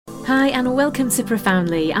Hi and welcome to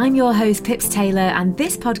Profoundly. I'm your host Pips Taylor, and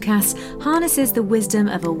this podcast harnesses the wisdom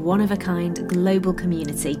of a one-of-a-kind global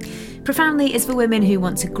community. Profoundly is for women who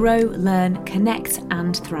want to grow, learn, connect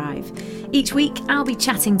and thrive. Each week I'll be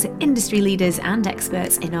chatting to industry leaders and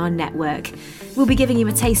experts in our network. We'll be giving you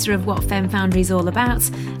a taster of what Fem Foundry is all about,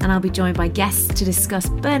 and I'll be joined by guests to discuss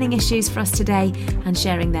burning issues for us today and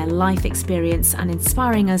sharing their life experience and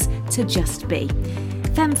inspiring us to just be.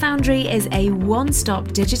 Fem Foundry is a one-stop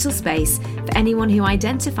digital space for anyone who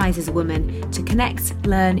identifies as a woman to connect,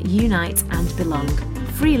 learn, unite and belong,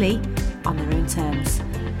 freely on their own terms.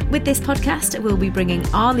 With this podcast, we'll be bringing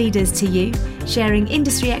our leaders to you, sharing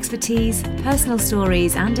industry expertise, personal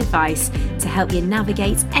stories and advice to help you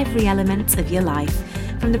navigate every element of your life,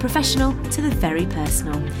 from the professional to the very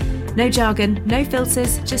personal. No jargon, no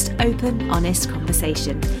filters, just open, honest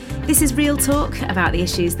conversation. This is real talk about the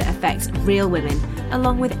issues that affect real women,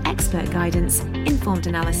 along with expert guidance, informed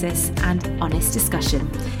analysis and honest discussion.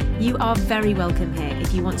 You are very welcome here.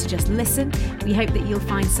 If you want to just listen, we hope that you'll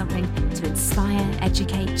find something to inspire,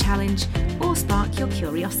 educate, challenge or spark your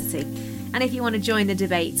curiosity. And if you want to join the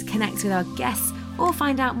debate, connect with our guests or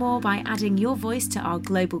find out more by adding your voice to our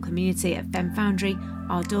global community at Fem Foundry,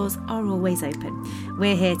 our doors are always open.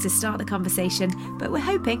 We're here to start the conversation, but we're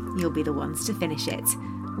hoping you'll be the ones to finish it.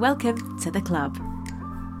 Welcome to the club.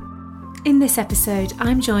 In this episode,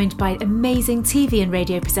 I'm joined by amazing TV and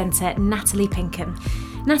radio presenter Natalie Pinkham.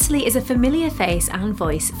 Natalie is a familiar face and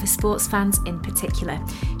voice for sports fans in particular.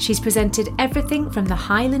 She's presented everything from the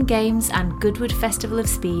Highland Games and Goodwood Festival of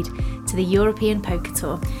Speed to the European Poker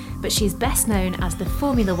Tour, but she's best known as the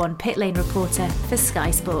Formula One pit lane reporter for Sky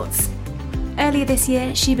Sports. Earlier this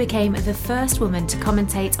year, she became the first woman to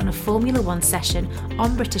commentate on a Formula One session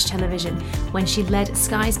on British television when she led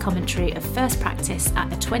Sky's commentary of first practice at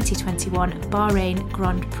the 2021 Bahrain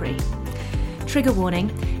Grand Prix. Trigger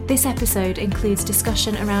warning, this episode includes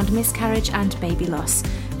discussion around miscarriage and baby loss.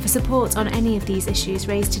 For support on any of these issues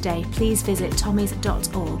raised today, please visit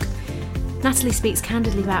tommys.org. Natalie speaks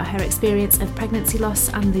candidly about her experience of pregnancy loss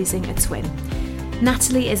and losing a twin.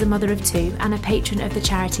 Natalie is a mother of two and a patron of the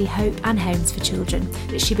charity Hope and Homes for Children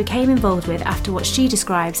that she became involved with after what she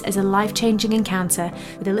describes as a life-changing encounter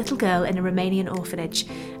with a little girl in a Romanian orphanage,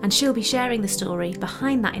 and she'll be sharing the story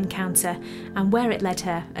behind that encounter and where it led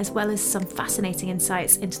her, as well as some fascinating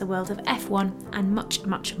insights into the world of F1 and much,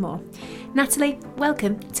 much more. Natalie,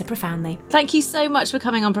 welcome to Profoundly. Thank you so much for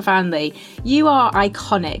coming on Profoundly. You are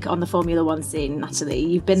iconic on the Formula One scene, Natalie.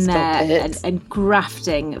 You've been there and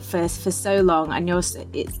grafting for so long, and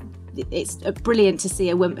it's brilliant to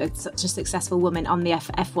see such a successful woman on the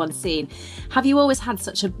F1 scene. Have you always had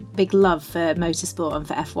such a big love for motorsport and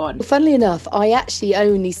for F1? Well, funnily enough, I actually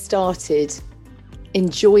only started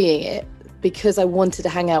enjoying it because I wanted to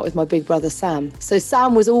hang out with my big brother Sam. So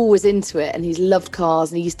Sam was always into it and he loved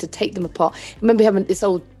cars and he used to take them apart. I remember having this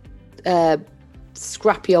old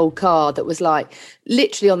scrappy old car that was like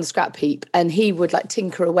literally on the scrap heap, and he would like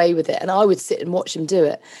tinker away with it and I would sit and watch him do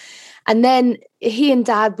it. And then he and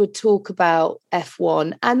Dad would talk about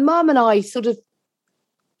F1, and Mum and I sort of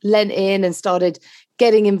lent in and started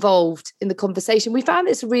getting involved in the conversation. We found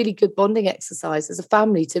it's a really good bonding exercise as a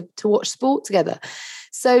family to watch sport together.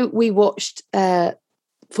 So we watched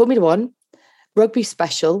Formula One, Rugby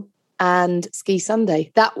Special and Ski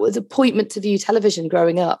Sunday. That was appointment to view television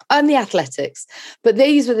growing up, and the athletics. But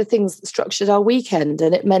these were the things that structured our weekend,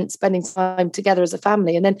 and it meant spending time together as a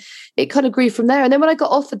family. And then it kind of grew from there. And then when I got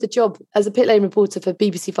offered the job as a pit lane reporter for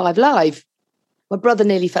BBC 5 Live, my brother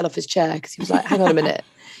nearly fell off his chair because he was like, hang on a minute,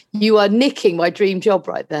 you are nicking my dream job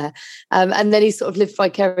right there. And then he sort of lived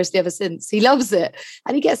vicariously ever since. He loves it.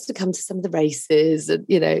 And he gets to come to some of the races. And,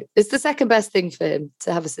 you know, it's the second best thing for him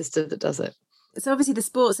to have a sister that does it. So obviously the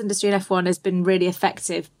sports industry in F1 has been really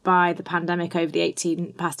affected by the pandemic over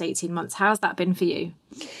the past 18 months. How's that been for you?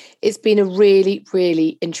 It's been a really,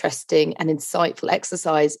 really interesting and insightful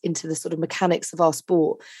exercise into the sort of mechanics of our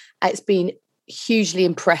sport. It's been hugely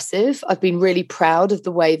impressive. I've been really proud of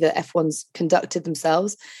the way that F1's conducted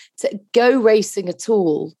themselves. To go racing at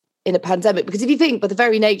all in a pandemic, because if you think by the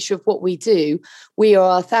very nature of what we do, we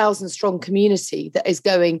are a 1,000-strong community that is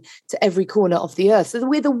going to every corner of the earth. So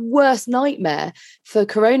we're the worst nightmare for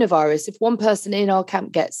coronavirus. If one person in our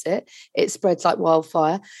camp gets it, it spreads like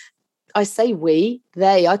wildfire. I say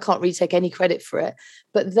I can't really take any credit for it,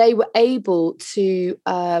 but they were able to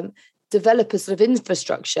develop a sort of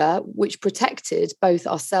infrastructure which protected both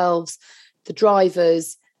ourselves, the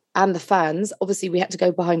drivers, and the fans. Obviously, we had to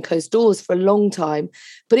go behind closed doors for a long time,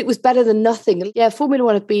 but it was better than nothing. Yeah, Formula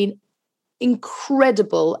One have been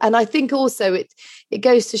incredible. And I think also it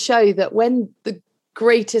goes to show that when the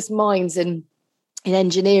greatest minds in in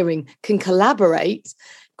engineering can collaborate,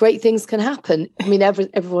 great things can happen. I mean,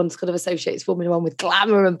 everyone's kind of associates Formula One with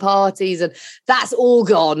glamour and parties, and that's all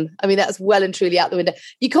gone. I mean, that's well and truly out the window.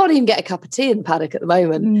 You can't even get a cup of tea in the paddock at the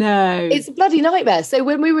moment. No. It's a bloody nightmare. So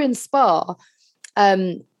when we were in Spa,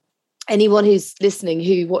 anyone who's listening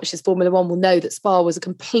who watches Formula One will know that Spa was a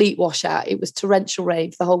complete washout. It was torrential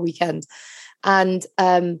rain for the whole weekend. And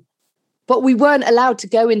but we weren't allowed to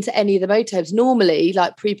go into any of the motorhomes. Normally,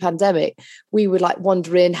 like pre-pandemic, we would like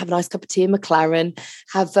wander in, have a nice cup of tea in McLaren,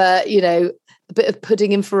 have a bit of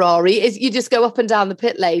pudding in Ferrari. You just go up and down the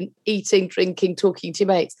pit lane, eating, drinking, talking to your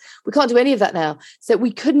mates. We can't do any of that now. So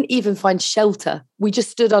we couldn't even find shelter. We just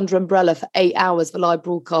stood under umbrella for 8 hours for live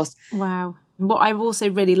broadcast. Wow. What I also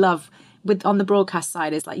really love on the broadcast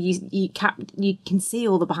side is like you can see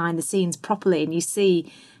all the behind the scenes properly, and you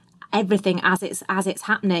see everything as it's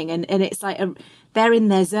happening, and it's like they're in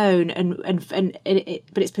their zone,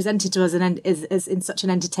 but it's presented to us as in such an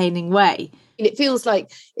entertaining way. It feels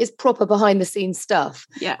like it's proper behind the scenes stuff.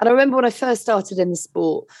 Yeah. And I remember when I first started in the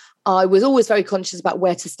sport, I was always very conscious about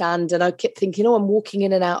where to stand, and I kept thinking, I'm walking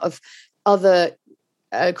in and out of other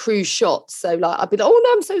crew shots. So like I'd be like, oh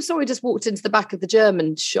no, I'm so sorry, just walked into the back of the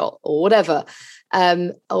German shot or whatever.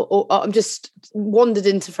 Or I'm just wandered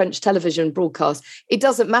into French television broadcast. It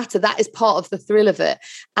doesn't matter. That is part of the thrill of it.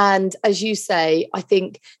 And as you say, I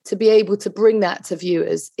think to be able to bring that to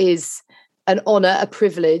viewers is an honour, a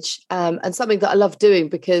privilege, and something that I love doing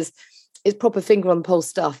because it's proper finger on the pulse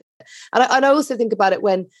stuff. And I also think about it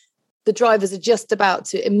when the drivers are just about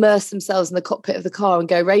to immerse themselves in the cockpit of the car and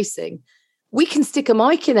go racing. We can stick a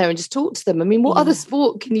mic in there and just talk to them. I mean, what other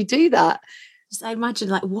sport can you do that? Just I imagine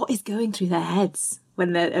like what is going through their heads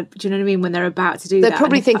when they're, do you know what I mean? When they're about to do they're that. They're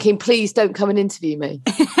probably thinking, please don't come and interview me.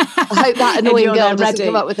 I hope that annoying girl doesn't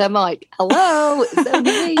come up with their mic. Hello, it's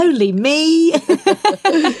only me. Only me.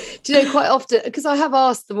 Do you know, quite often, because I have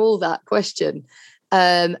asked them all that question,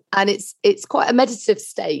 and it's quite a meditative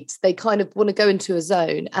state. They kind of want to go into a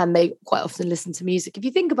zone, and they quite often listen to music. If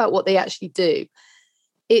you think about what they actually do,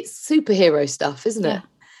 it's superhero stuff, isn't it? Yeah.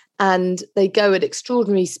 And they go at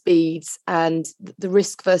extraordinary speeds, and the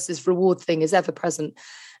risk versus reward thing is ever present.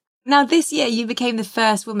 Now, this year you became the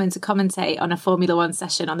first woman to commentate on a Formula One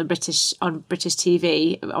session on British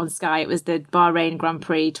TV on Sky. It was the Bahrain Grand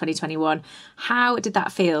Prix 2021. How did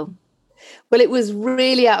that feel? Well, it was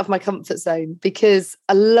really out of my comfort zone because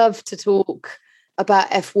I love to talk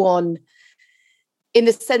about F1 in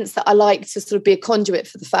the sense that I like to sort of be a conduit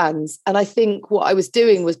for the fans. And I think what I was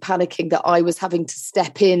doing was panicking that I was having to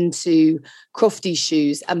step into Crofty's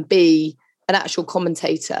shoes and be an actual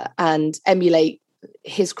commentator and emulate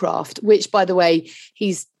his craft, which, by the way,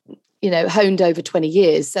 he's, honed over 20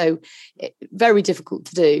 years. So very difficult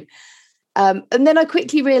to do. And then I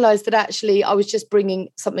quickly realised that actually I was just bringing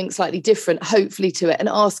something slightly different, hopefully, to it, and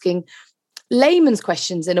asking layman's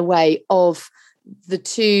questions in a way of the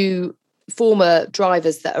two former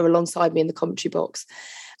drivers that are alongside me in the commentary box.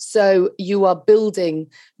 So you are building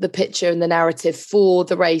the picture and the narrative for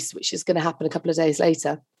the race, which is going to happen a couple of days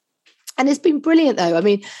later. And it's been brilliant, though. I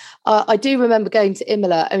mean, I do remember going to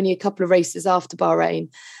Imola only a couple of races after Bahrain,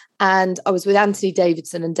 and I was with Anthony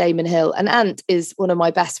Davidson and Damon Hill. And Ant is one of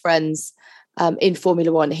my best friends in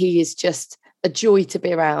Formula One. He is just a joy to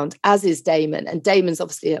be around, as is Damon. And Damon's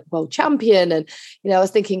obviously a world champion. And, I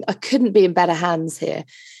was thinking I couldn't be in better hands here.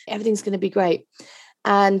 Everything's going to be great.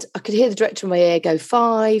 And I could hear the director in my ear go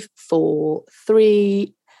 5, 4,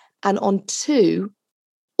 3. And on 2,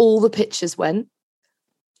 all the pictures went,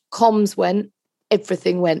 comms went,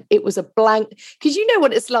 everything went. It was a blank. Because you know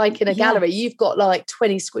what it's like in a gallery. You've got like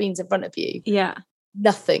 20 screens in front of you. Yeah.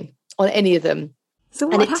 Nothing on any of them. So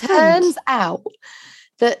what happened? Turns out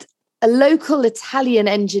that a local Italian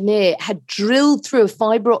engineer had drilled through a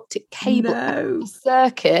fibre optic cable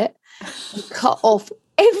circuit and cut off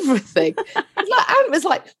everything. Ant was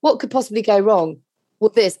like, what could possibly go wrong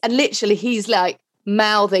with this? And literally he's like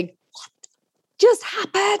mouthing, what just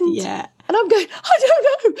happened? Yeah. And I'm going, I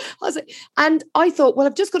don't know. I was like, and I thought, well,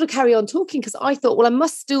 I've just got to carry on talking because I thought, well, I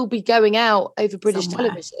must still be going out over British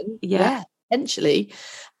television. Yeah, potentially.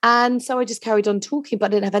 And so I just carried on talking, but I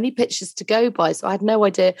didn't have any pictures to go by. So I had no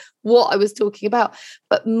idea what I was talking about.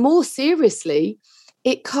 But more seriously,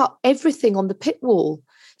 it cut everything on the pit wall.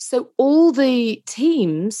 So all the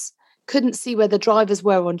teams couldn't see where the drivers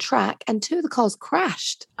were on track, and 2 of the cars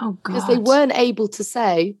crashed. Oh, God. Because they weren't able to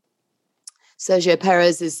say, Sergio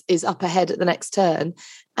Perez is up ahead at the next turn.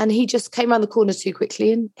 And he just came around the corner too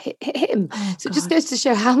quickly and hit him. So it just goes to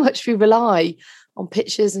show how much we rely on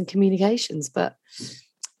pictures and communications. But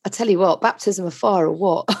I tell you what, baptism of fire or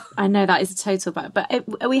what? I know that is a total, but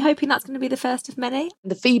are we hoping that's going to be the first of many?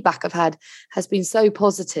 The feedback I've had has been so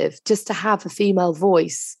positive, just to have a female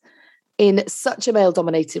voice in such a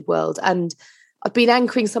male-dominated world. And I've been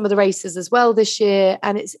anchoring some of the races as well this year,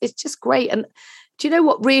 and it's just great. And do you know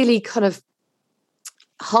what really kind of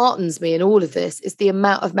heartens me in all of this is the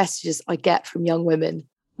amount of messages I get from young women.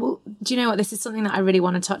 Well, do you know what? This is something that I really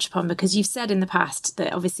want to touch upon, because you've said in the past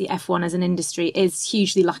that obviously F1 as an industry is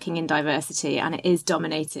hugely lacking in diversity and it is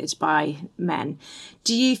dominated by men.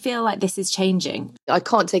 Do you feel like this is changing? I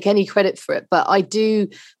can't take any credit for it, but I do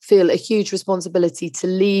feel a huge responsibility to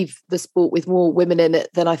leave the sport with more women in it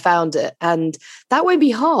than I found it. And that won't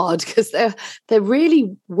be hard, because there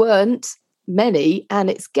really weren't many, and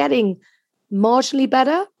it's getting marginally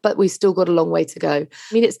better, but we've still got a long way to go.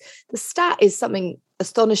 I mean, the stat is something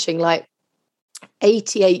astonishing, like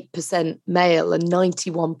 88% male and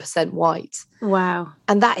 91% white. Wow.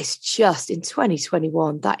 And that is just in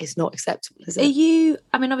 2021. That is not acceptable, is it? Are you,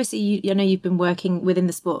 I mean, obviously, I know you've been working within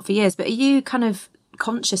the sport for years, but are you kind of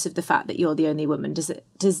conscious of the fact that you're the only woman? Does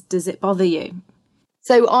it bother you?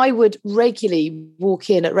 So I would regularly walk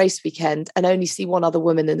in at race weekend and only see one other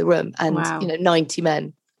woman in the room, and Wow. 90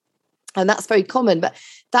 men. And that's very common, but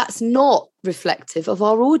that's not reflective of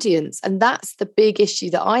our audience. And that's the big issue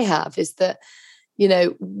that I have, is that,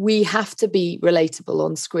 we have to be relatable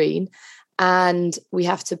on screen, and we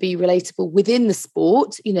have to be relatable within the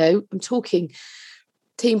sport. I'm talking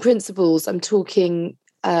team principals, I'm talking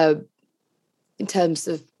in terms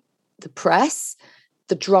of the press,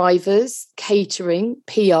 the drivers, catering,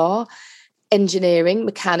 PR, engineering,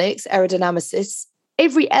 mechanics, aerodynamicists.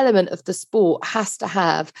 Every element of the sport has to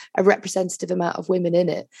have a representative amount of women in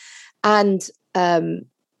it, and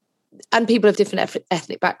people of different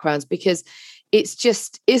ethnic backgrounds, because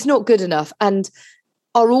it's not good enough. And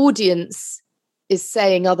our audience is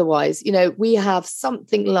saying otherwise. We have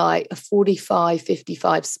something like a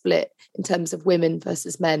 45-55 split in terms of women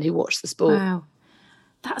versus men who watch the sport. Wow,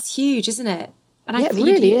 that's huge, isn't it? And yeah, it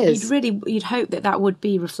really is. You'd hope that would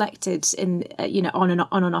be reflected in, on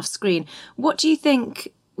and off screen. What do you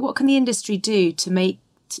think? What can the industry do to make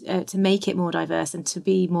it more diverse and to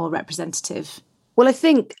be more representative? Well, I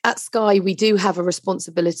think at Sky we do have a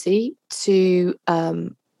responsibility to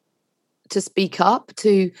speak up,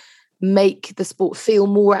 to make the sport feel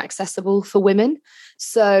more accessible for women.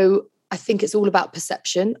 So I think it's all about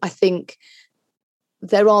perception. I think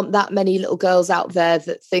there aren't that many little girls out there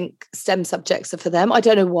that think STEM subjects are for them. I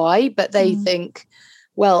don't know why, but they think,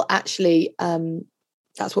 well, actually,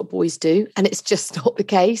 that's what boys do. And it's just not the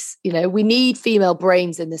case. We need female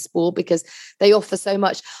brains in this sport because they offer so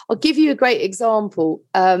much. I'll give you a great example.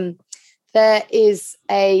 There is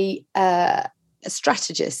a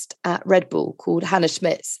strategist at Red Bull called Hannah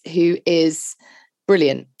Schmitz, who is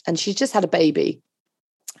brilliant. And she's just had a baby.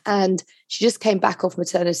 And she just came back off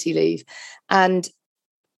maternity leave. And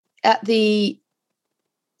at the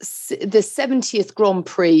 70th Grand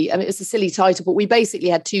Prix, I mean, it was a silly title, but we basically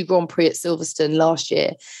had 2 Grand Prix at Silverstone last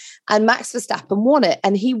year. And Max Verstappen won it.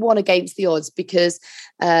 And he won against the odds because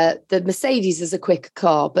the Mercedes is a quicker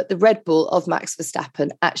car, but the Red Bull of Max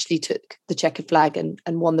Verstappen actually took the checkered flag and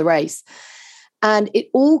won the race. And it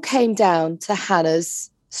all came down to Hannah's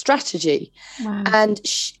strategy. Wow. And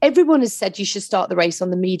everyone has said you should start the race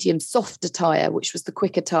on the medium softer tyre, which was the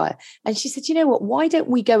quicker tyre. And she said, you know what, why don't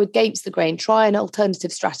we go against the grain, try an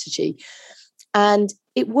alternative strategy? And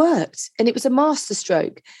it worked. And it was a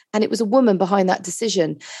masterstroke. And it was a woman behind that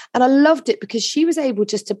decision. And I loved it because she was able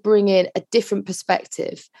just to bring in a different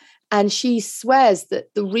perspective. And she swears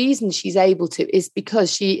that the reason she's able to is because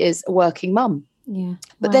she is a working mum. Yeah.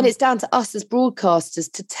 But then it's down to us as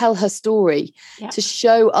broadcasters to tell her story, to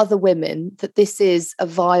show other women that this is a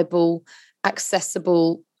viable,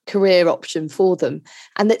 accessible career option for them.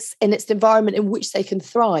 And it's the environment in which they can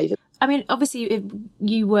thrive. I mean, obviously, if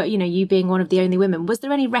you were, you being one of the only women, was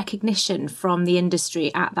there any recognition from the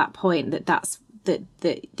industry at that point that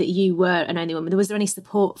you were an only woman? Was there any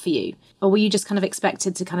support for you? Or were you just kind of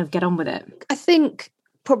expected to kind of get on with it? I think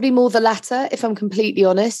probably more the latter, if I'm completely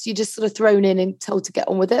honest. You're just sort of thrown in and told to get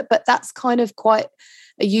on with it. But that's kind of quite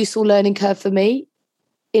a useful learning curve for me,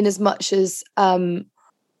 in as much as,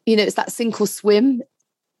 it's that sink or swim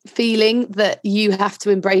feeling that you have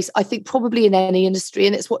to embrace, I think, probably in any industry.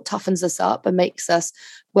 And it's what toughens us up and makes us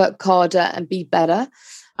work harder and be better.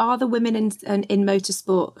 Are the women in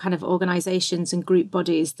motorsport kind of organisations and group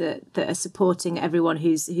bodies that are supporting everyone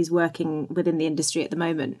who's working within the industry at the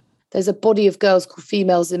moment? there's a body of girls called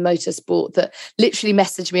Females in Motorsport that literally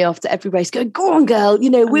message me after every race going, go on, girl,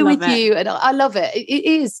 we're with you. And I love it.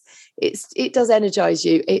 It does energize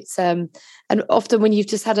you. It's and often when you've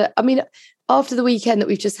just had after the weekend that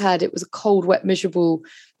we've just had, it was a cold, wet, miserable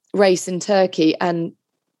race in Turkey, and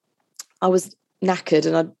I was knackered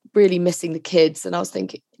and I'm really missing the kids. And I was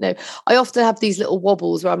thinking, I often have these little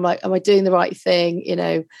wobbles where I'm like, am I doing the right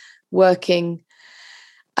thing? Working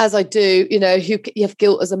as I do, you have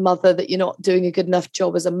guilt as a mother that you're not doing a good enough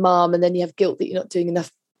job as a mum. And then you have guilt that you're not doing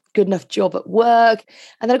good enough job at work.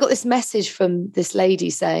 And then I got this message from this lady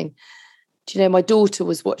saying, do you know, my daughter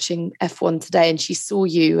was watching F1 today and she saw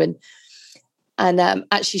you. And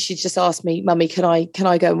actually she just asked me, Mummy, can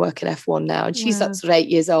I go and work in F1 now? And she's like sort of 8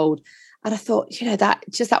 years old. And I thought,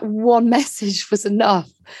 that one message was enough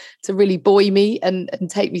to really buoy me and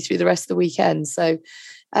take me through the rest of the weekend. So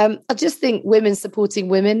I just think women supporting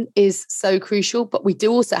women is so crucial, but we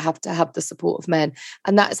do also have to have the support of men.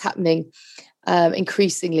 And that is happening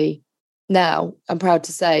increasingly now, I'm proud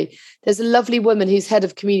to say. There's a lovely woman who's head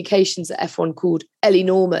of communications at F1 called Ellie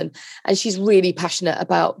Norman, and she's really passionate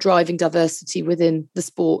about driving diversity within the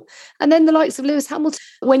sport. And then the likes of Lewis Hamilton,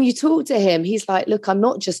 when you talk to him, he's like, look, I'm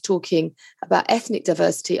not just talking about ethnic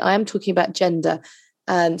diversity, I am talking about gender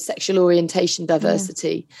and sexual orientation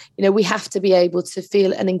diversity. We have to be able to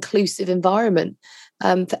feel an inclusive environment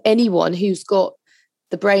for anyone who's got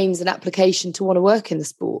the brains and application to want to work in the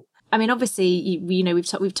sport. I mean, obviously,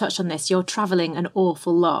 we've touched on this. You're traveling an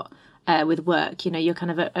awful lot with work. You're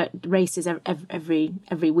kind of at races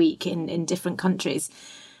every week in different countries,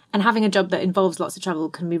 and having a job that involves lots of travel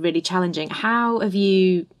can be really challenging. How have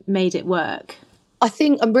you made it work? I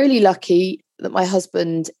think I'm really lucky that my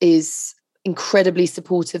husband is incredibly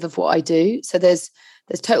supportive of what I do. So there's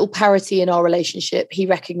total parity in our relationship. He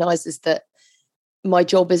recognises that my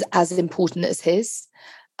job is as important as his.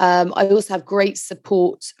 I also have great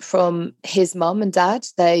support from his mum and dad.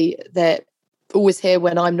 They're always here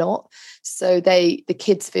when I'm not. So the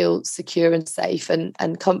kids feel secure and safe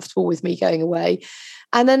and comfortable with me going away.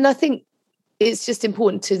 And then I think it's just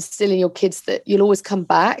important to instill in your kids that you'll always come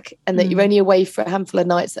back and that you're only away for a handful of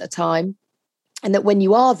nights at a time. And that when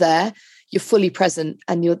you are there, you're fully present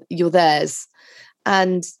and you're theirs.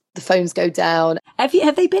 And the phones go down. Have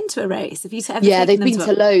they been to a race? Yeah, they've been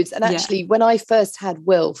to loads. And actually, when I first had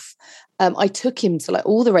Wilf, I took him to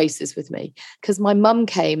all the races with me because my mum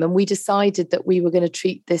came and we decided that we were going to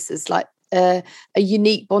treat this as a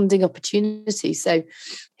unique bonding opportunity. So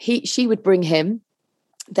she would bring him.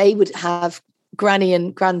 They would have granny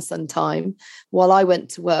and grandson time while I went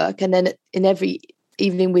to work. And then in every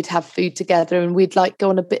evening we'd have food together and we'd go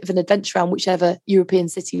on a bit of an adventure around whichever European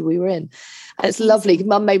city we were in. And it's lovely.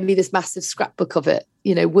 Mum made me this massive scrapbook of it,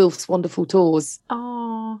 Wilf's wonderful tours.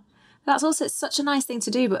 Oh, that's also such a nice thing to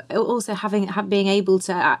do, but also being able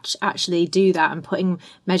to actually do that and putting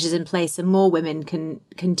measures in place so more women can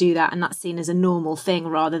do that, and that's seen as a normal thing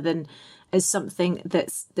rather than as something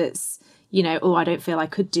that's I don't feel I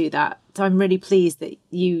could do that. So I'm really pleased that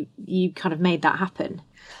you kind of made that happen.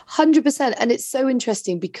 100%. And it's so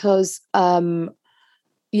interesting because,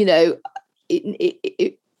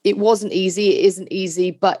 it wasn't easy. It isn't easy,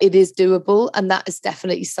 but it is doable. And that is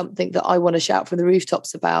definitely something that I want to shout from the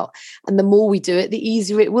rooftops about. And the more we do it, the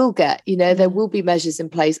easier it will get. There will be measures in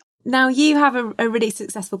place. Now, you have a really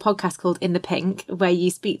successful podcast called In the Pink, where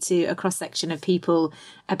you speak to a cross-section of people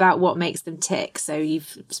about what makes them tick. So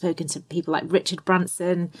you've spoken to people like Richard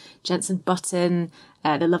Branson, Jenson Button,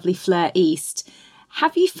 the lovely Fleur East.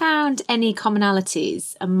 Have you found any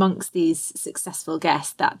commonalities amongst these successful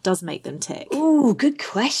guests that does make them tick? Oh, good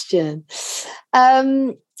question.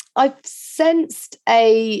 I've sensed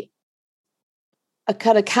a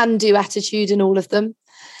kind of can-do attitude in all of them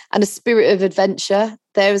and a spirit of adventure.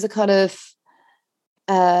 There is a kind of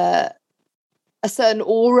a certain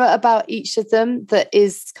aura about each of them that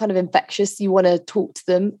is kind of infectious. You want to talk to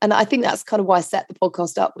them. And I think that's kind of why I set the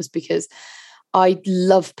podcast up, was because I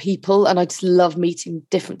love people and I just love meeting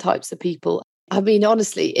different types of people. I mean,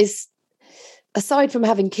 honestly, it's aside from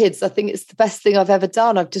having kids, I think it's the best thing I've ever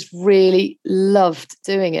done. I've just really loved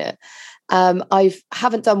doing it. I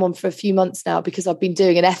haven't done one for a few months now because I've been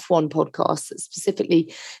doing an F1 podcast that's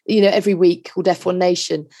specifically, every week called F1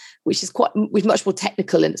 Nation, which is much more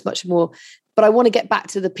technical and it's much more, but I want to get back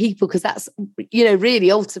to the people because that's,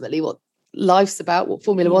 really ultimately what life's about, what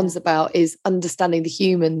Formula One's about, is understanding the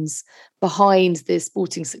humans behind the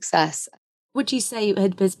sporting success. Would you say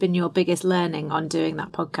has been your biggest learning on doing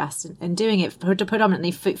that podcast and doing it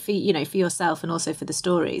predominantly for yourself and also for the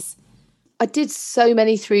stories? I did so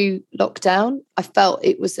many through lockdown. I felt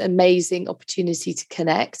it was an amazing opportunity to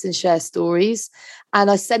connect and share stories. And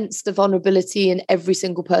I sensed the vulnerability in every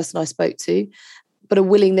single person I spoke to, but a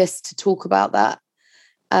willingness to talk about that,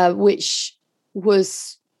 which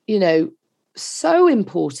was, so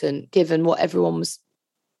important given what everyone was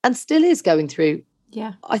and still is going through.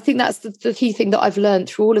 Yeah. I think that's the key thing that I've learned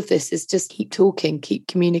through all of this is just keep talking, keep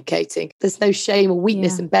communicating. There's no shame or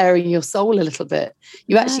weakness in bearing your soul a little bit.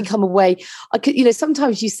 You actually come away.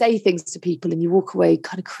 Sometimes you say things to people and you walk away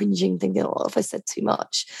kind of cringing, thinking, oh, have I said too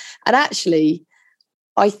much? And actually,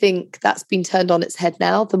 I think that's been turned on its head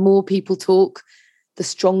now. The more people talk, the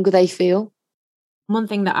stronger they feel. One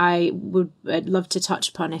thing that I'd love to touch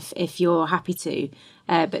upon if you're happy to,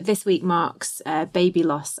 but this week marks Baby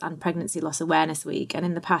Loss and Pregnancy Loss Awareness Week. And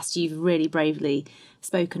in the past, you've really bravely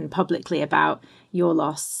spoken publicly about your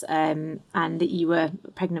loss and that you were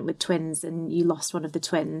pregnant with twins and you lost one of the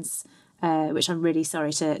twins, which I'm really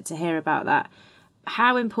sorry to hear about that.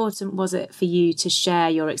 How important was it for you to share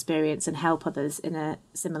your experience and help others in a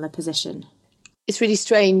similar position? It's really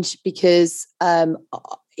strange because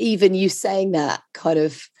even you saying that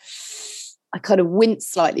I kind of wince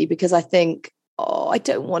slightly because I think, I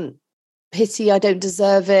don't want pity. I don't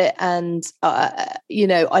deserve it. And, I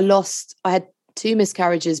had 2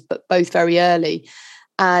 miscarriages, but both very early.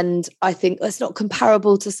 And I think that's not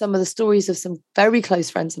comparable to some of the stories of some very close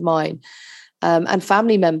friends of mine and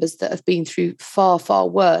family members that have been through far, far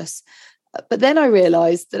worse. But then I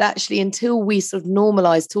realized that actually until we sort of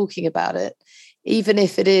normalize talking about it, even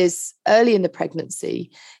if it is early in the pregnancy,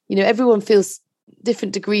 everyone feels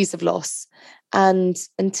different degrees of loss. And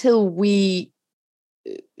until we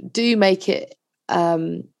do make it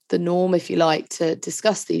the norm, if you like, to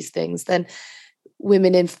discuss these things, then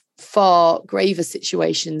women in far graver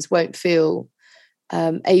situations won't feel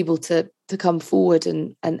able to come forward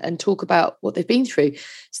and talk about what they've been through.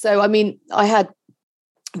 So, I had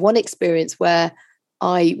one experience where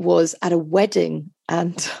I was at a wedding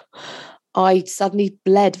and I suddenly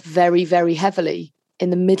bled very, very heavily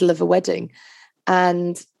in the middle of a wedding.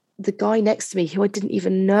 And the guy next to me, who I didn't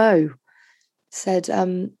even know, said, are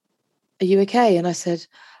you okay? And I said,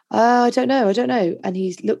 I don't know. And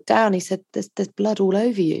he looked down, he said, there's blood all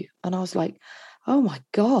over you. And I was like, oh my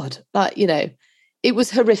God. It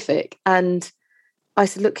was horrific. And I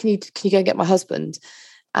said, look, can you go and get my husband?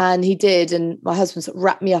 And he did. And my husband sort of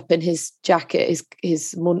wrapped me up in his jacket,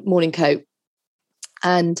 his morning coat,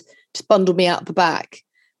 and just bundled me out the back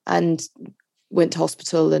and went to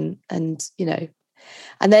hospital and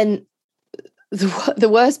then the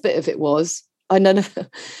worst bit of it was,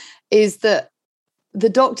 is that the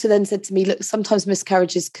doctor then said to me, look, sometimes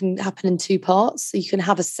miscarriages can happen in 2 parts. So you can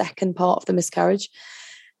have a second part of the miscarriage.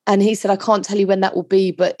 And he said, I can't tell you when that will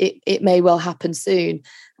be, but it may well happen soon.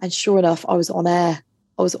 And sure enough, I was on air.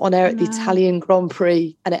 At the Italian Grand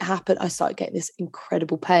Prix and it happened. I started getting this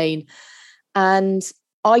incredible pain. And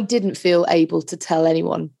I didn't feel able to tell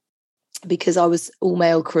anyone because I was all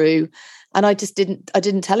male crew and I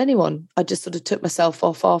didn't tell anyone. I just sort of took myself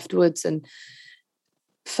off afterwards and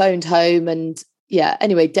phoned home and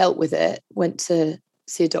anyway, dealt with it, went to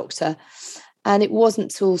see a doctor. And it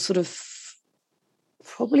wasn't till sort of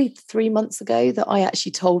probably 3 months ago that I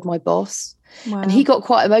actually told my boss. Wow. And he got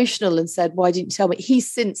quite emotional and said, why didn't you tell me?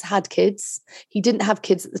 He's since had kids. He didn't have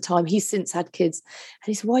kids at the time. He's since had kids.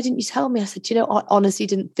 And he said, why didn't you tell me? I said, I honestly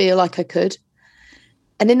didn't feel like I could.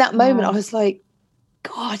 And in that moment, I was like,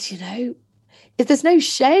 God, if there's no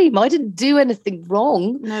shame, I didn't do anything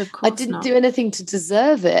wrong. No, of course I didn't do anything to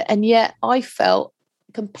deserve it. And yet I felt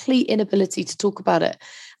complete inability to talk about it.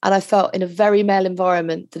 And I felt in a very male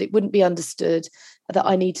environment that it wouldn't be understood, that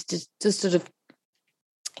I needed to just sort of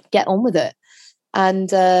get on with it.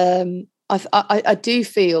 And I do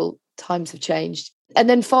feel times have changed. And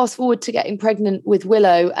then fast forward to getting pregnant with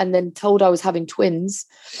Willow and then told I was having twins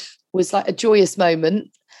was like a joyous moment.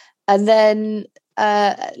 And then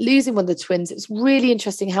losing one of the twins, it's really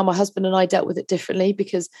interesting how my husband and I dealt with it differently,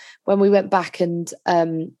 because when we went back and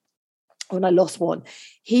when I lost one,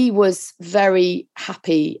 he was very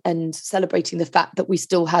happy and celebrating the fact that we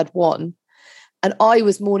still had one. And I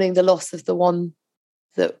was mourning the loss of the one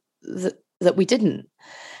that we didn't.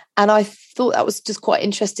 And I thought that was just quite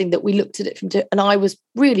interesting that we looked at it and I was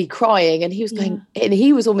really crying and he was going, and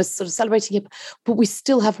he was almost sort of celebrating it, but we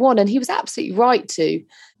still have one. And he was absolutely right to.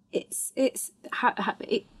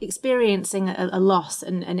 experiencing a loss,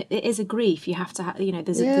 and it is a grief. You have to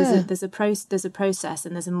there's a process,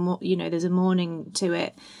 and there's a mourning to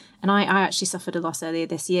it. And I actually suffered a loss earlier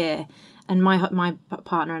this year, and my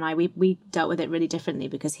partner and I we dealt with it really differently,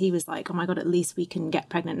 because he was like, oh my God, at least we can get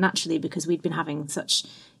pregnant naturally, because we'd been having such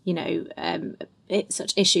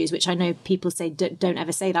such issues, which I know people say don't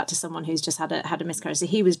ever say that to someone who's just had a miscarriage. So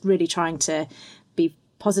he was really trying to be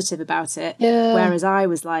positive about it, whereas I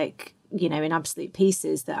was like, in absolute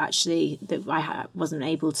pieces, that I wasn't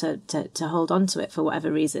able to hold on to it for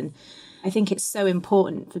whatever reason. I think it's so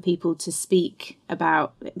important for people to speak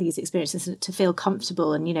about these experiences, to feel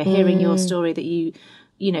comfortable, and hearing your story that you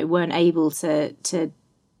weren't able to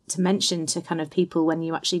mention to kind of people when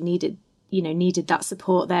you actually needed that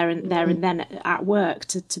support there and then at work,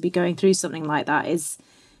 to be going through something like that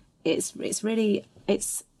it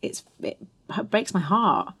breaks my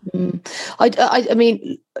heart. I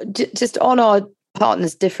mean, just on our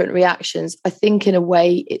partners' different reactions, I think in a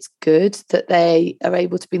way it's good that they are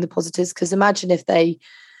able to bring the positives, because imagine if they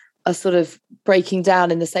are sort of breaking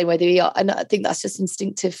down in the same way that we are, and I think that's just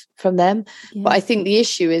instinctive from them. But I think the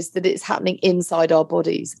issue is that it's happening inside our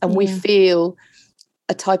bodies, and we feel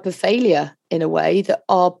a type of failure in a way, that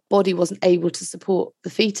our body wasn't able to support the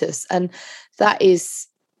fetus, and that's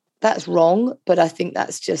wrong. But I think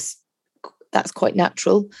that's quite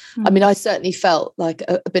natural. I mean, I certainly felt like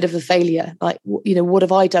a bit of a failure, like, what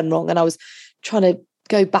have I done wrong? And I was trying to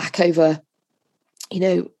go back over,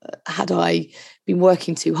 had I been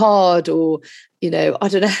working too hard, or, I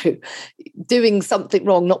don't know, doing something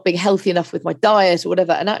wrong, not being healthy enough with my diet or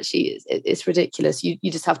whatever. And actually it's ridiculous. You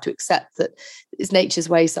just have to accept that it's nature's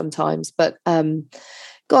way sometimes. But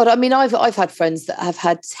God, I mean, I've had friends that have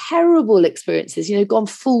had terrible experiences, gone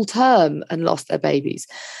full term and lost their babies.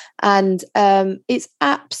 And it's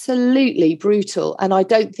absolutely brutal. And I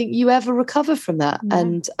don't think you ever recover from that.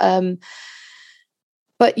 No. And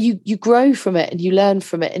but you grow from it, and you learn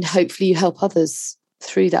from it, and hopefully you help others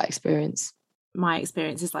through that experience. My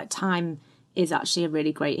experience is like, time is actually a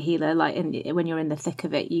really great healer. Like, when you're in the thick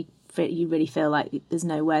of it, you really feel like there's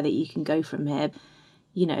nowhere that you can go from here.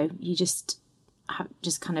 You just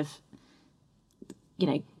kind of,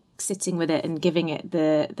 sitting with it and giving it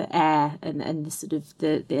the air and the sort of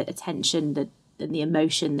the attention, and the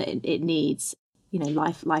emotion that it needs.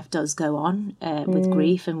 Life does go on with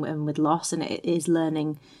grief and with loss, and it is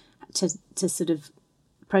learning to sort of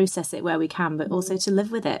process it where we can, but also to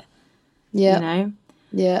live with it. Yeah.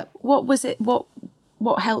 What was it? What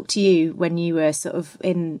helped you when you were sort of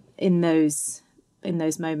in those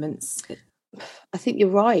moments? I think you're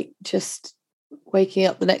right. Just waking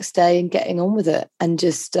up the next day and getting on with it, and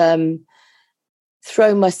just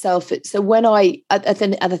throw myself. So when I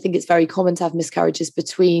think it's very common to have miscarriages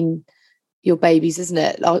between your babies, isn't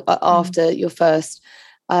it? After your first,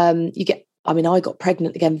 I got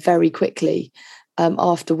pregnant again very quickly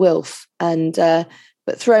after Wilf, and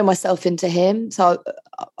but throw myself into him. So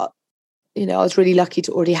I was really lucky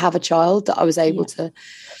to already have a child that I was able to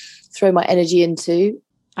throw my energy into.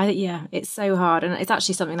 It's so hard, and it's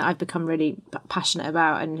actually something that I've become really passionate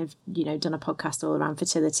about, and have done a podcast all around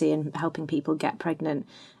fertility and helping people get pregnant,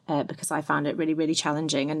 because I found it really, really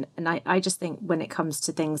challenging. And I just think when it comes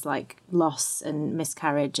to things like loss and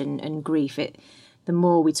miscarriage and grief, the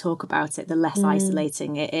more we talk about it, the less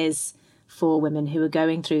isolating it is for women who are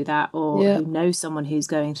going through that, or who know someone who's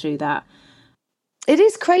going through that. It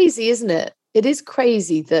is crazy, isn't it? It is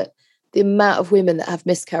crazy that the amount of women that have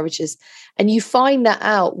miscarriages, and you find that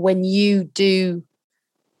out when you do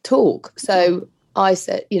talk. So I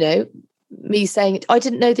said, me saying it, I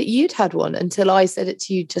didn't know that you'd had one until I said it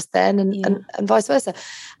to you just then, and vice versa.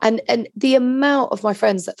 And the amount of my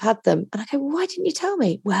friends that have had them, and I go, why didn't you tell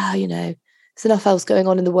me? Well, there's enough else going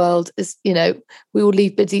on in the world. As we all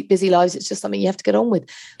lead busy lives. It's just something you have to get on with.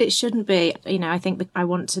 It shouldn't be. I think I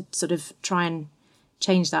want to sort of try and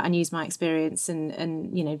change that and use my experience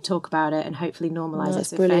and talk about it and hopefully normalize it.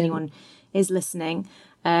 So brilliant. If anyone is listening,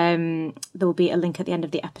 there will be a link at the end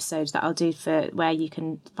of the episode that I'll do for where you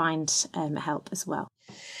can find help as well.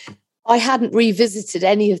 I hadn't revisited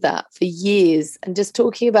any of that for years, and just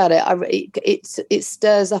talking about it, it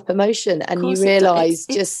stirs up emotion, and you realise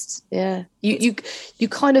you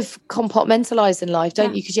kind of compartmentalize in life,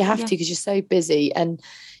 don't you? Because you have to, because you're so busy, and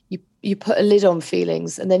you put a lid on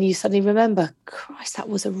feelings, and then you suddenly remember, Christ, that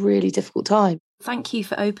was a really difficult time. Thank you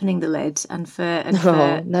for opening the lid and for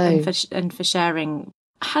sharing.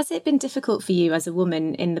 Has it been difficult for you as a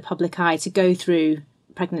woman in the public eye to go through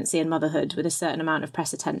pregnancy and motherhood with a certain amount of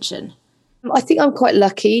press attention? I think I'm quite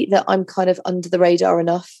lucky that I'm kind of under the radar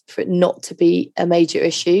enough for it not to be a major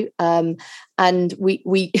issue. And we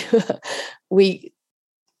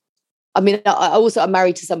I mean, I'm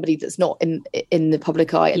married to somebody that's not in the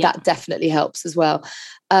public eye, and that definitely helps as well.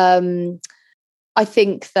 I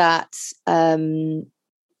think that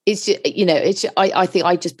it's just, I think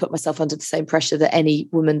I just put myself under the same pressure that any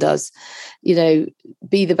woman does.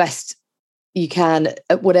 Be the best you can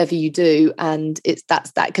at whatever you do, and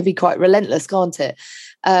that can be quite relentless, can't it?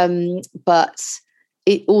 But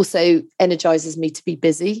it also energizes me to be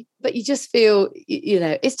busy. But you just feel,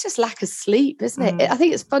 it's just lack of sleep, isn't it? I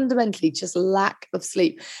think it's fundamentally just lack of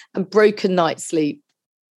sleep and broken night's sleep.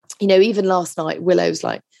 Even last night, Willow's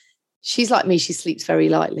like, she's like me, she sleeps very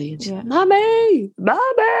lightly. And she's like, Mummy.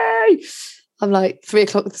 I'm like,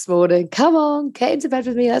 3:00 this morning, come on, get into bed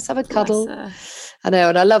with me, let's have a cuddle. I know,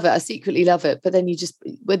 and I love it. I secretly love it. But then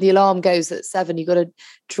when the alarm goes at 7, you've got to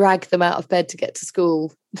drag them out of bed to get to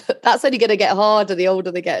school. That's only going to get harder the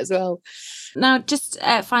older they get as well. Now, just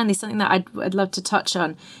finally, something that I'd love to touch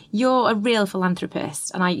on. You're a real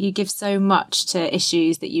philanthropist, and you give so much to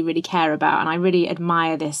issues that you really care about, and I really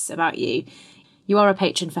admire this about you. You are a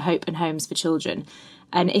patron for Hope and Homes for Children.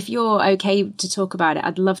 And if you're okay to talk about it,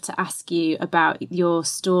 I'd love to ask you about your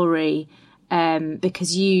story,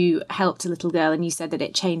 because you helped a little girl and you said that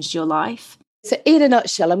it changed your life. So in a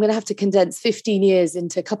nutshell, I'm going to have to condense 15 years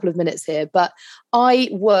into a couple of minutes here, but I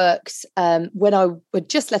worked when I had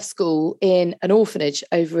just left school in an orphanage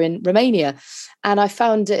over in Romania, and I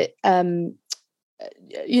found it, a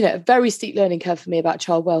very steep learning curve for me about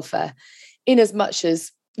child welfare, in as much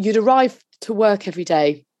as you'd arrive to work every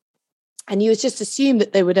day and you would just assume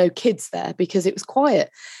that there were no kids there because it was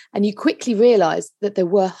quiet. And you quickly realised that there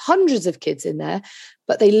were hundreds of kids in there,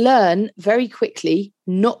 but they learn very quickly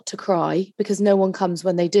not to cry because no one comes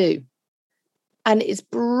when they do. And it's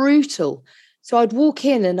brutal. So I'd walk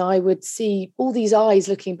in and I would see all these eyes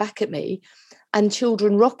looking back at me and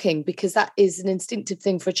children rocking, because that is an instinctive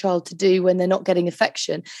thing for a child to do when they're not getting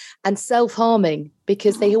affection, and self-harming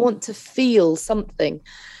because they want to feel something.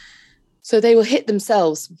 So they will hit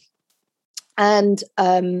themselves. And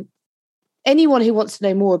anyone who wants to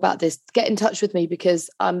know more about this, get in touch with me because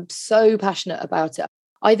I'm so passionate about it.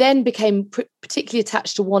 I then became particularly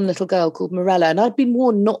attached to one little girl called Morella, and I'd been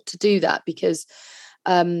warned not to do that because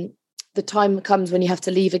the time comes when you have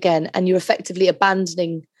to leave again and you're effectively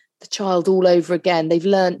abandoning the child all over again. They've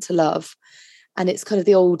learned to love, and it's kind of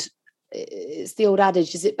the old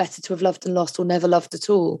adage, is it better to have loved and lost or never loved at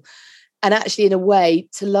all? And actually, in a way,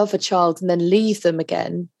 to love a child and then leave them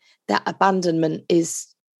again, that abandonment is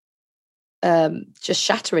just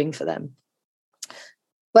shattering for them.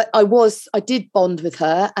 But I did bond with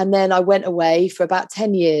her, and then I went away for about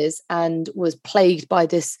 10 years and was plagued by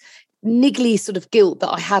this niggly sort of guilt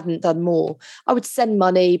that I hadn't done more. I would send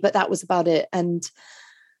money, but that was about it. And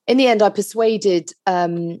in the end, I persuaded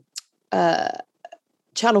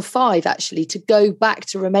Channel 5 actually to go back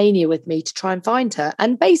to Romania with me to try and find her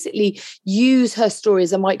and basically use her story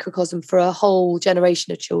as a microcosm for a whole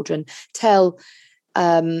generation of children. Tell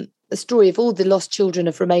the story of all the lost children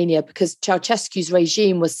of Romania, because Ceausescu's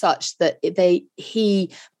regime was such that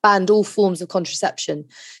he banned all forms of contraception.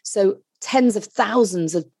 So tens of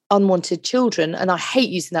thousands of unwanted children, and I hate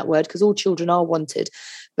using that word because all children are wanted,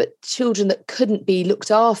 but children that couldn't be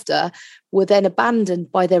looked after were then abandoned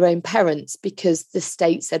by their own parents because the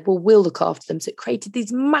state said, well, we'll look after them. So it created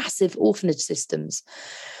these massive orphanage systems.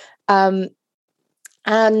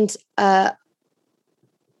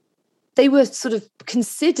 They were sort of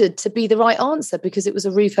considered to be the right answer because it was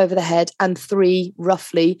a roof over the head and 3,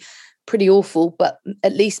 roughly, pretty awful, but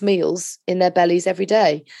at least meals in their bellies every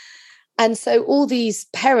day. And so all these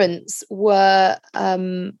parents were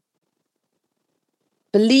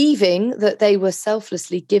believing that they were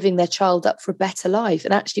selflessly giving their child up for a better life.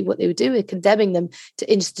 And actually what they were doing, condemning them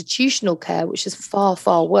to institutional care, which is far,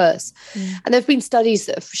 far worse. And there have been studies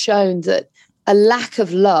that have shown that a lack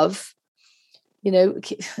of love,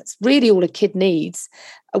 it's really all a kid needs,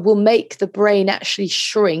 will make the brain actually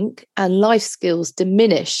shrink and life skills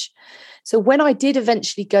diminish. So when I did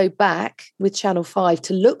eventually go back with Channel 5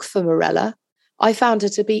 to look for Morella, I found her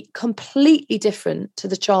to be completely different to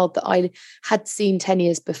the child that I had seen 10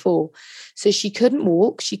 years before. So she couldn't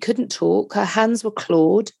walk, she couldn't talk, her hands were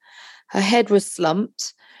clawed, her head was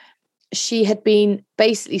slumped. She had been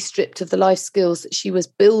basically stripped of the life skills that she was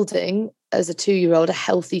building as a 2-year-old, a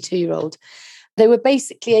healthy 2-year-old. They were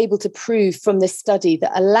basically able to prove from this study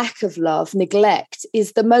that a lack of love, neglect,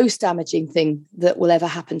 is the most damaging thing that will ever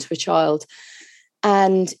happen to a child.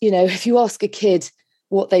 And, if you ask a kid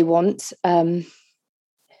what they want,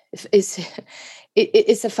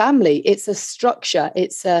 it's a family, it's a structure,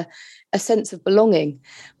 it's a sense of belonging,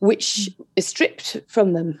 which is stripped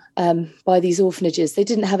from them by these orphanages. They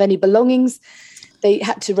didn't have any belongings. They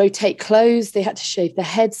had to rotate clothes. They had to shave their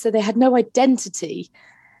heads. So they had no identity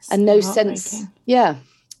and no sense. Yeah.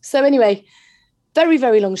 So anyway, very,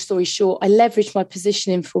 very long story short, I leveraged my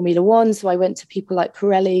position in Formula One. So I went to people like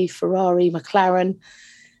Pirelli, Ferrari, McLaren,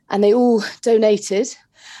 and they all donated.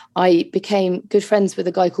 I became good friends with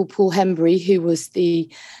a guy called Paul Hembury, who was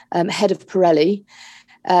the head of Pirelli,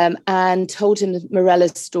 and told him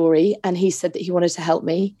Mirella's story. And he said that he wanted to help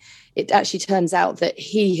me. It actually turns out that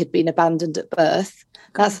he had been abandoned at birth.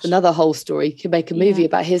 Gosh. That's another whole story. You could make a movie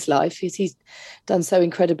about his life. He's done so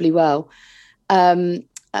incredibly well.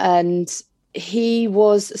 And he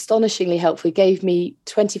was astonishingly helpful. He gave me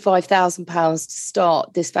 £25,000 to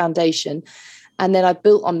start this foundation. And then I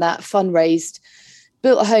built on that, fundraised,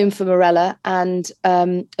 built a home for Mirella, and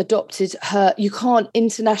adopted her. You can't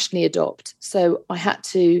internationally adopt. So I had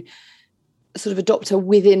to sort of adopt her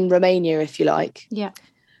within Romania, if you like. Yeah.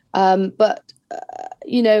 But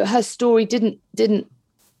her story didn't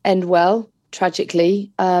end well,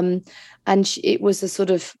 tragically. And it was a sort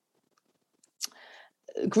of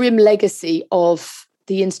grim legacy of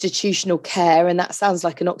the institutional care. And that sounds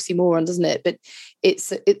like an oxymoron, doesn't it? But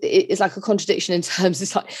it's like a contradiction in terms.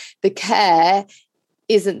 It's like the care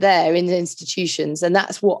isn't there in the institutions. And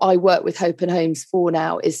that's what I work with Hope and Homes for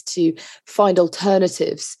now, is to find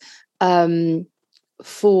alternatives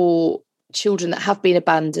for children that have been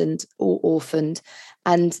abandoned or orphaned.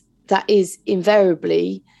 And that is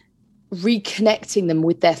invariably reconnecting them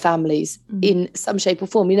with their families in some shape or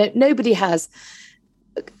form. Nobody has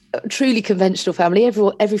a truly conventional family.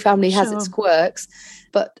 Every family has its quirks.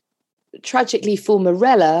 But tragically for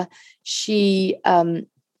Mirella,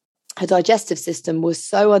 her digestive system was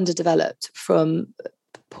so underdeveloped from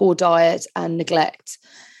poor diet and neglect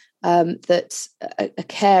that a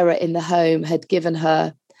carer in the home had given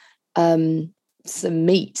her some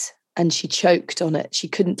meat, and she choked on it. She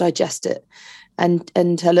couldn't digest it,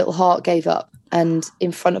 and her little heart gave up. And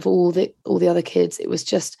in front of all the other kids, it was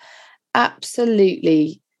just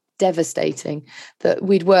absolutely devastating that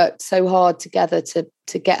we'd worked so hard together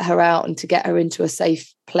to get her out and to get her into a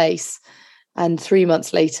safe place. And 3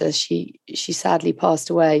 months later, she sadly passed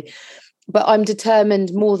away. But I'm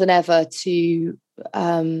determined more than ever to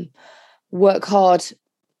work hard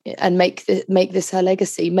and make this her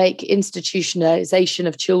legacy, make institutionalization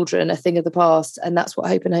of children a thing of the past. And that's what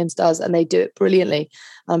Hope and Homes does. And they do it brilliantly.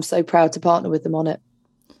 I'm so proud to partner with them on it.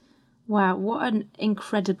 Wow, what an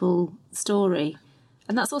incredible story.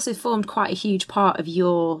 And that's also formed quite a huge part of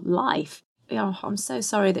your life. Oh, I'm so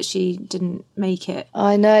sorry that she didn't make it.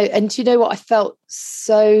 I know. And you know what? I felt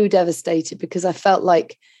so devastated because I felt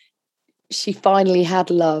like she finally had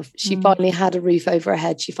love. She finally had a roof over her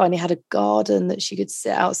head. She finally had a garden that she could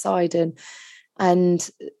sit outside in, and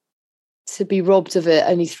to be robbed of it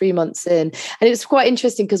only 3 months in. And it was quite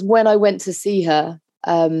interesting because when I went to see her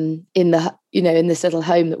in this little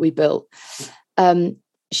home that we built,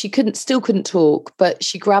 she still couldn't talk, but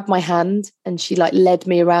she grabbed my hand and she led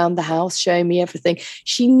me around the house, showing me everything.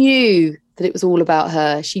 She knew that it was all about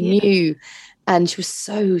her. She knew. And she was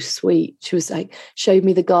so sweet. She was showed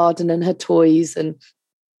me the garden and her toys, and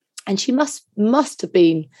she must have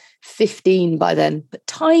been 15 by then, but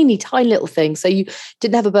tiny little thing. So you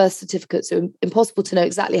didn't have a birth certificate, so impossible to know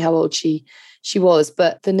exactly how old she was.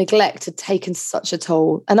 But the neglect had taken such a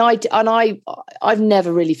toll, and I've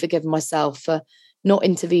never really forgiven myself for not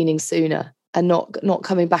intervening sooner and not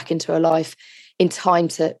coming back into her life in time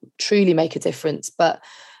to truly make a difference. But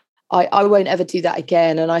I won't ever do that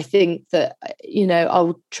again. And I think that,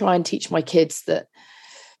 I'll try and teach my kids that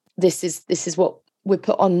this is what we're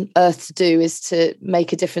put on earth to do, is to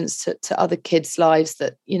make a difference to other kids' lives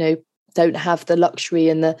that, don't have the luxury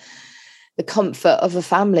and the comfort of a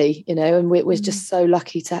family, and we're just so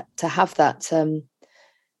lucky to have that,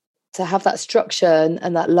 structure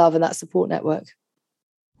and that love and that support network.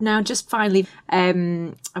 Now, just finally, I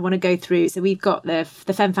want to go through. So we've got the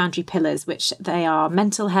Fem Foundry pillars, which they are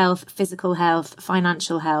mental health, physical health,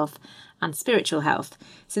 financial health, and spiritual health.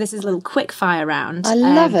 So this is a little quick fire round. I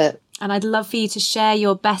love it. And I'd love for you to share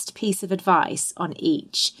your best piece of advice on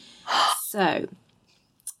each. So,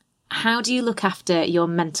 how do you look after your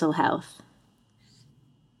mental health?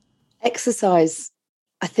 Exercise.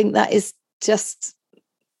 I think that is just,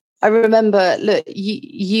 I remember, look,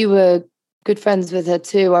 you were good friends with her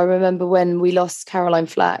too. I remember when we lost Caroline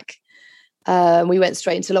Flack, we went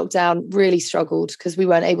straight into lockdown, really struggled because we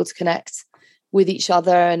weren't able to connect with each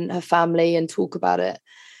other and her family and talk about it.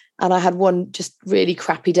 And I had one just really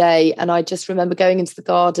crappy day. And I just remember going into the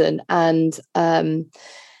garden and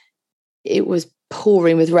it was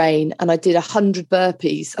pouring with rain. And I did 100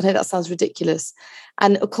 burpees. I know that sounds ridiculous.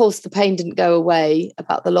 And of course, the pain didn't go away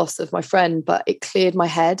about the loss of my friend, but it cleared my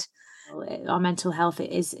head. Our mental health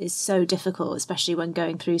is so difficult, especially when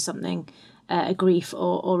going through something, a grief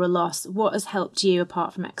or a loss. What has helped you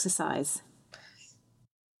apart from exercise?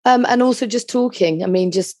 And also just talking. I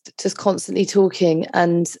mean, just constantly talking.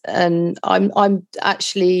 And I'm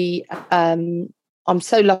actually I'm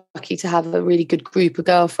so lucky to have a really good group of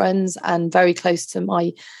girlfriends and very close to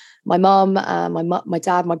my mum, my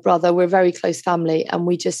dad, my brother. We're a very close family, and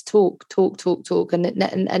we just talk,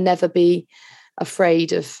 and never be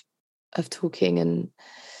afraid of talking and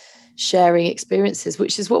sharing experiences,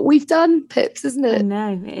 which is what we've done, Pips, isn't it?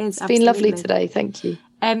 No, it is. It's been lovely today. Thank you.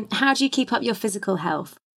 How do you keep up your physical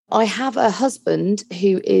health? I have a husband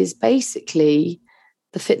who is basically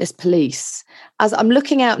the fitness police. As I'm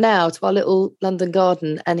looking out now to our little London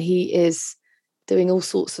garden, and he is doing all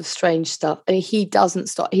sorts of strange stuff. I mean, he doesn't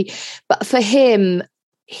stop. But for him,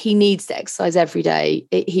 he needs to exercise every day.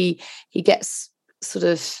 He gets sort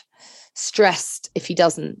of stressed if he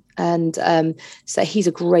doesn't. And so he's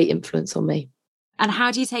a great influence on me. And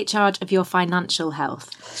how do you take charge of your financial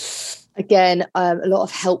health? Again, a lot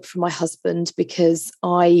of help from my husband, because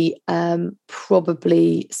I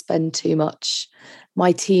probably spend too much.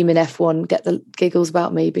 My team in F1 get the giggles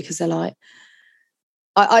about me because they're like,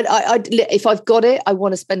 if I've got it, I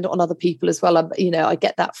want to spend it on other people as well. I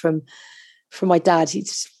get that from my dad.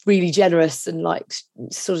 He's really generous and like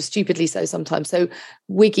sort of stupidly so sometimes. So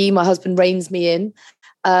Wiggy, my husband, reins me in.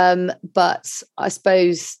 But I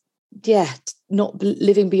suppose, not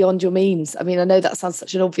living beyond your means. I mean, I know that sounds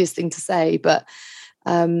such an obvious thing to say, but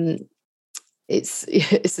it's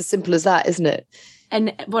as simple as that, isn't it?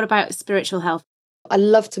 And what about spiritual health? I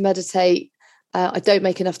love to meditate. I don't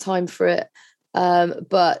make enough time for it.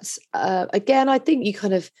 But again, I think you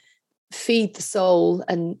kind of feed the soul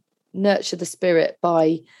and nurture the spirit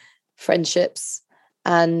by friendships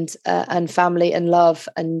and family and love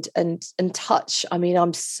and touch. I mean,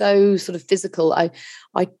 I'm so sort of physical. I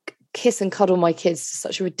kiss and cuddle my kids to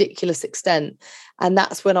such a ridiculous extent, and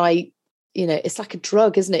that's when it's like a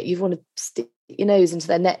drug, isn't it? You want to stick your nose into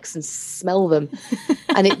their necks and smell them,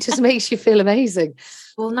 and it just makes you feel amazing.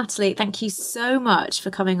 Well, Natalie, thank you so much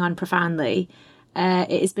for coming on Profoundly.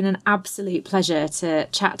 It has been an absolute pleasure to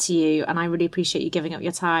chat to you, and I really appreciate you giving up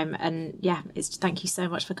your time. And thank you so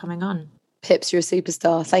much for coming on. Pips, you're a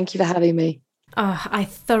superstar. Thank you for having me. Oh, I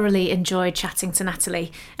thoroughly enjoyed chatting to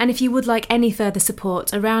Natalie. And if you would like any further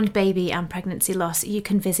support around baby and pregnancy loss, you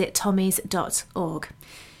can visit tommys.org.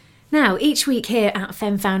 Now, each week here at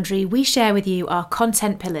Femme Foundry, we share with you our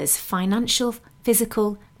content pillars: financial,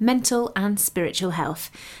 physical, mental and spiritual health.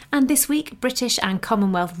 And this week, British and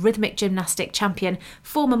Commonwealth rhythmic gymnastic champion,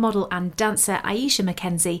 former model and dancer Aisha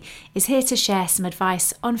McKenzie is here to share some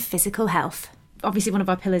advice on physical health. Obviously, one of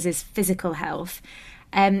our pillars is physical health.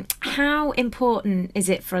 How important is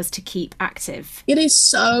it for us to keep active? It is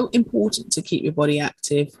so important to keep your body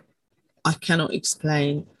active. I cannot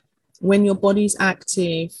explain. When your body's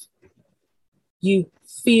active, you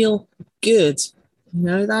feel good.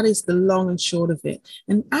 That is the long and short of it.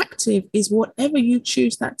 And active is whatever you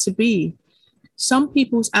choose that to be. Some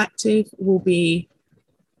people's active will be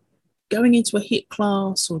going into a HIIT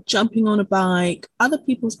class or jumping on a bike. Other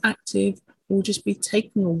people's active will just be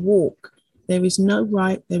taking a walk. There is no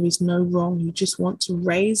right, there is no wrong. You just want to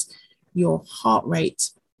raise your heart rate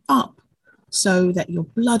up so that your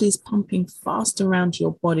blood is pumping fast around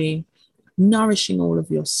your body, nourishing all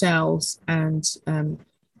of your cells and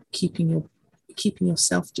keeping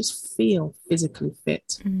yourself just feel physically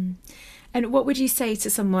fit. Mm. And what would you say to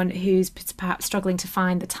someone who's perhaps struggling to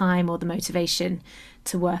find the time or the motivation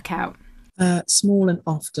to work out? Small and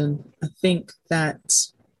often. I think that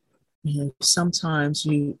sometimes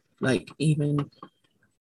you even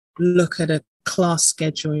look at a class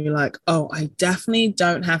schedule and you're like, oh, I definitely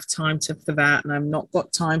don't have time for that, and I've not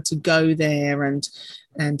got time to go there and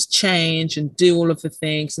change and do all of the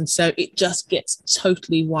things, and so it just gets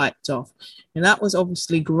totally wiped off. And that was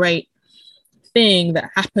obviously a great thing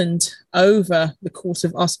that happened over the course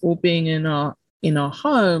of us all being in our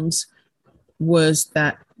homes, was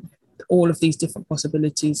that all of these different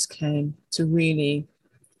possibilities came to really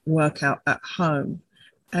work out at home.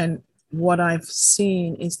 And what I've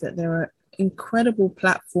seen is that there are incredible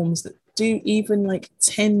platforms that do even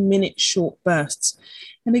 10-minute short bursts.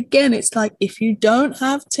 And again, it's like, if you don't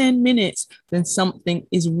have 10 minutes, then something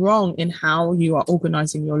is wrong in how you are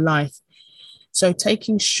organizing your life. So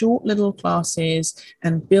taking short little classes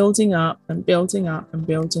and building up and building up and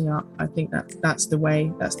building up, I think that's the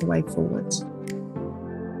way forward.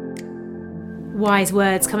 Wise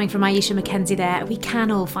words coming from Aisha Mackenzie there. We can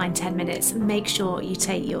all find 10 minutes. Make sure you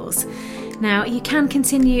take yours. Now, you can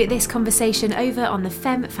continue this conversation over on the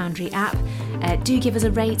Fem Foundry app. Do give us a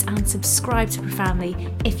rate and subscribe to Profoundly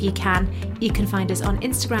if you can. You can find us on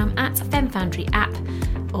Instagram at Fem Foundry app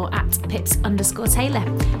or at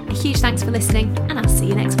Pips_Taylor. A huge thanks for listening, and I'll see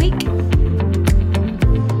you next week.